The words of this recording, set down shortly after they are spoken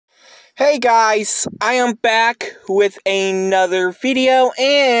Hey guys, I am back with another video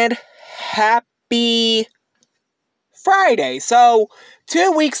and happy Friday. So,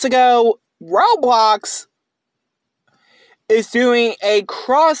 2 weeks ago, Roblox is doing a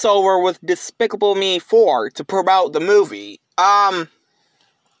crossover with Despicable Me 4 to promote the movie.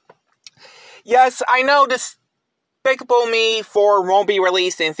 Yes, I know Despicable Me 4 won't be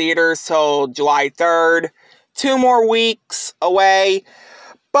released in theaters till July 3rd. 2 more weeks away.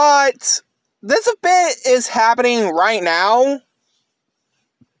 But this event is happening right now.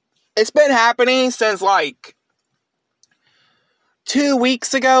 It's been happening since like 2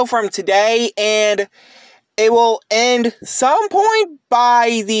 weeks ago from today, and it will end some point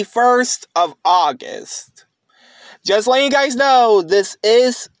by the 1st of August. Just letting you guys know, this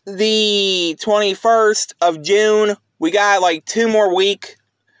is the 21st of June. We got like 2 more weeks.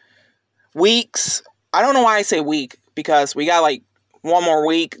 I don't know why I say week, because we got like 1 more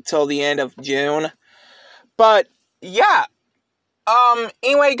week till the end of June. But yeah.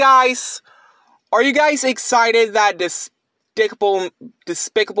 Anyway, guys, are you guys excited that Despicable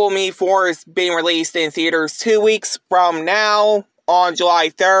Me 4 is being released in theaters 2 weeks from now on July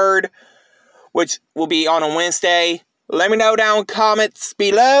 3rd, which will be on a Wednesday? Let me know down in comments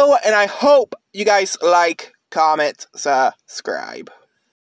below, and I hope you guys like, comment, subscribe.